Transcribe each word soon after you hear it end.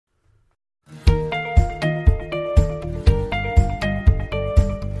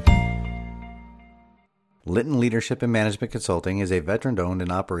Linton Leadership and Management Consulting is a veteran-owned and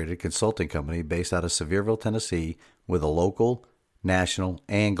operated consulting company based out of Sevierville, Tennessee, with a local, national,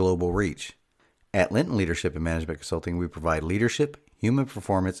 and global reach. At Linton Leadership and Management Consulting, we provide leadership, human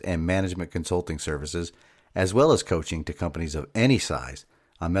performance, and management consulting services, as well as coaching to companies of any size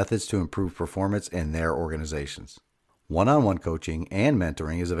on methods to improve performance in their organizations. One-on-one coaching and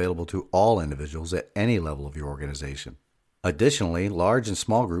mentoring is available to all individuals at any level of your organization. Additionally, large and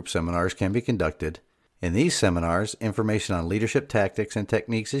small group seminars can be conducted. In these seminars, information on leadership tactics and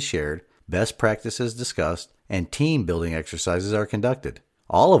techniques is shared, best practices discussed, and team building exercises are conducted,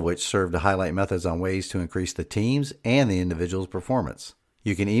 all of which serve to highlight methods on ways to increase the team's and the individual's performance.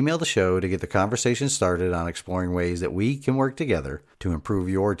 You can email the show to get the conversation started on exploring ways that we can work together to improve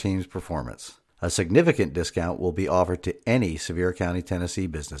your team's performance. A significant discount will be offered to any Sevier County, Tennessee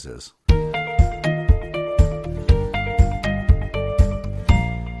businesses.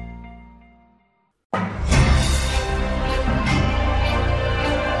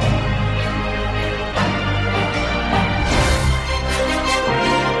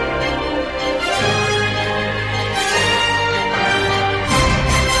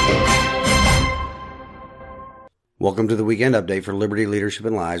 Welcome to the weekend update for Liberty Leadership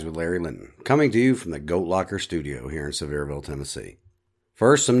and Lives with Larry Linton, coming to you from the Goat Locker studio here in Sevierville, Tennessee.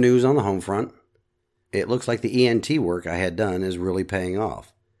 First, some news on the home front. It looks like the ENT work I had done is really paying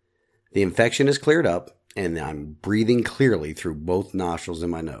off. The infection is cleared up, and I'm breathing clearly through both nostrils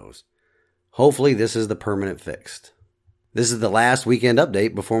and my nose. Hopefully, this is the permanent fix. This is the last weekend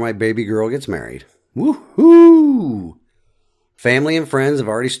update before my baby girl gets married. Woohoo! Family and friends have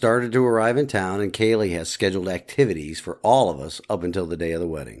already started to arrive in town, and Kaylee has scheduled activities for all of us up until the day of the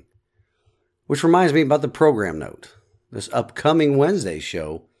wedding. Which reminds me about the program note. This upcoming Wednesday's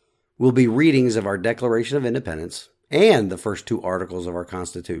show will be readings of our Declaration of Independence and the first two articles of our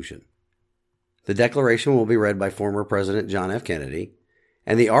Constitution. The Declaration will be read by former President John F. Kennedy,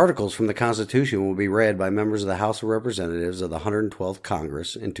 and the articles from the Constitution will be read by members of the House of Representatives of the 112th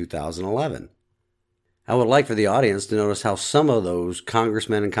Congress in 2011. I would like for the audience to notice how some of those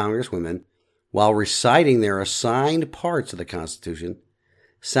congressmen and congresswomen, while reciting their assigned parts of the Constitution,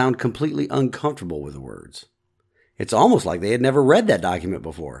 sound completely uncomfortable with the words. It's almost like they had never read that document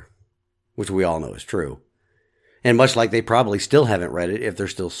before, which we all know is true, and much like they probably still haven't read it if they're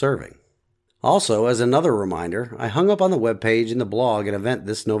still serving. Also, as another reminder, I hung up on the webpage and the blog an event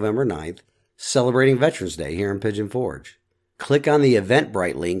this November 9th celebrating Veterans Day here in Pigeon Forge. Click on the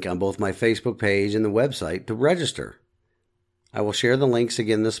Eventbrite link on both my Facebook page and the website to register. I will share the links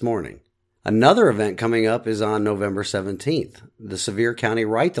again this morning. Another event coming up is on November 17th. The Sevier County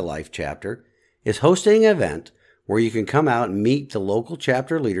Right to Life chapter is hosting an event where you can come out and meet the local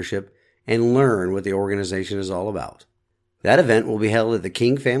chapter leadership and learn what the organization is all about. That event will be held at the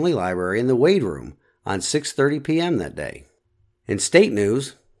King Family Library in the Wade Room on 6:30 p.m. that day. In state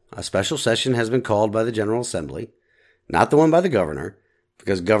news, a special session has been called by the General Assembly. Not the one by the governor,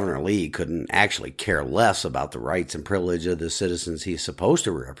 because Governor Lee couldn't actually care less about the rights and privilege of the citizens he's supposed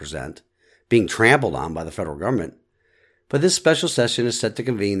to represent, being trampled on by the federal government. But this special session is set to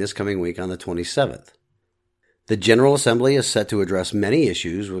convene this coming week on the 27th. The General Assembly is set to address many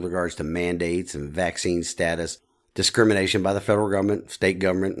issues with regards to mandates and vaccine status, discrimination by the federal government, state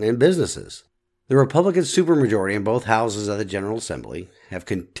government, and businesses. The Republican supermajority in both houses of the General Assembly have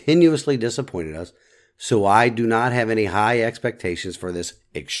continuously disappointed us, so I do not have any high expectations for this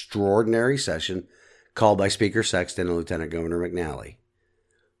extraordinary session called by Speaker Sexton and Lieutenant Governor McNally.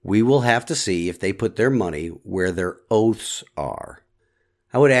 We will have to see if they put their money where their oaths are.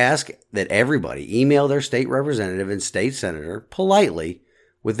 I would ask that everybody email their state representative and state senator politely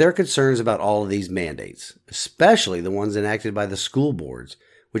with their concerns about all of these mandates, especially the ones enacted by the school boards,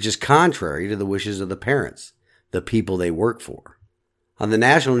 which is contrary to the wishes of the parents, the people they work for. On the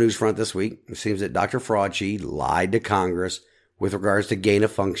national news front this week, it seems that Dr. Fauci lied to Congress with regards to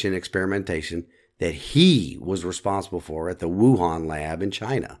gain-of-function experimentation that he was responsible for at the Wuhan lab in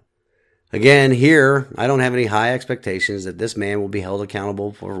China. Again, here, I don't have any high expectations that this man will be held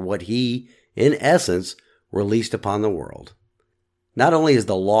accountable for what he, in essence, released upon the world. Not only is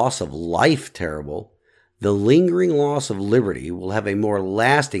the loss of life terrible, the lingering loss of liberty will have a more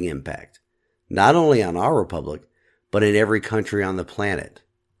lasting impact, not only on our republic, but in every country on the planet.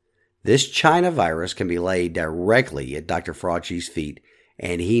 This China virus can be laid directly at Dr. Fauci's feet,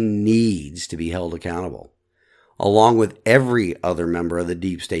 and he needs to be held accountable, along with every other member of the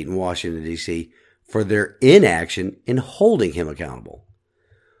deep state in Washington, D.C., for their inaction in holding him accountable.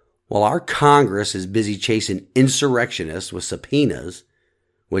 While our Congress is busy chasing insurrectionists with subpoenas,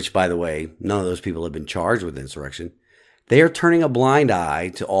 which, by the way, none of those people have been charged with insurrection, they are turning a blind eye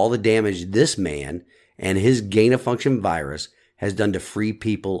to all the damage this man and his gain-of-function virus has done to free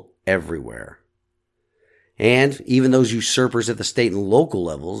people everywhere. And even those usurpers at the state and local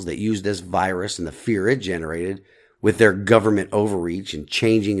levels that use this virus and the fear it generated with their government overreach and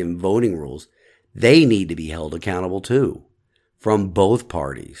changing in voting rules, they need to be held accountable too, from both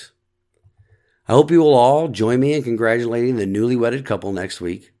parties. I hope you will all join me in congratulating the newly wedded couple next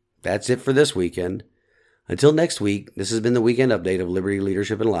week. That's it for this weekend. Until next week, this has been the Weekend Update of Liberty,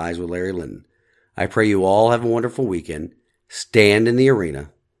 Leadership, and Lies with Larry Linton. I pray you all have a wonderful weekend. Stand in the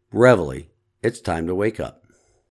arena. Reveille. It's time to wake up.